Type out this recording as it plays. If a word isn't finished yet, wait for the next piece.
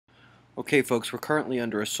Okay, folks, we're currently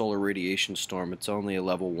under a solar radiation storm. It's only a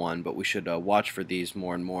level 1, but we should watch for these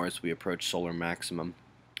more and more as we approach solar maximum.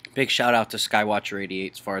 Big shout out to Skywatcher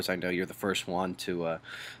 88. As far as I know, you're the first one to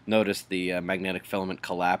notice the magnetic filament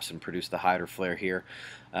collapse and produce the Hyder Flare here.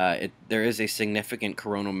 There is a significant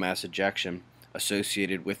coronal mass ejection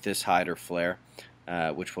associated with this Hyder Flare,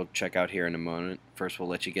 which we'll check out here in a moment. First, we'll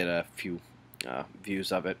let you get a few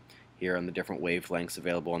views of it here on the different wavelengths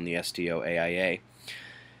available on the STO AIA.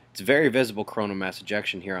 It's a very visible coronal mass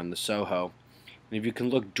ejection here on the SOHO. And if you can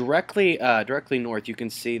look directly north, you can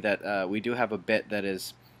see that we do have a bit that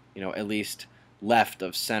is, at least left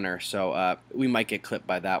of center. So we might get clipped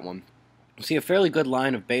by that one. You see a fairly good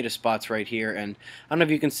line of beta spots right here, and I don't know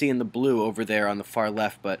if you can see in the blue over there on the far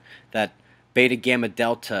left, but that beta gamma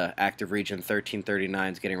delta active region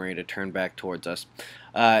 1339 is getting ready to turn back towards us.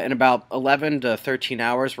 In about 11 to 13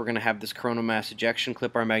 hours, we're going to have this coronal mass ejection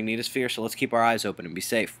clip our magnetosphere, so let's keep our eyes open and be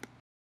safe.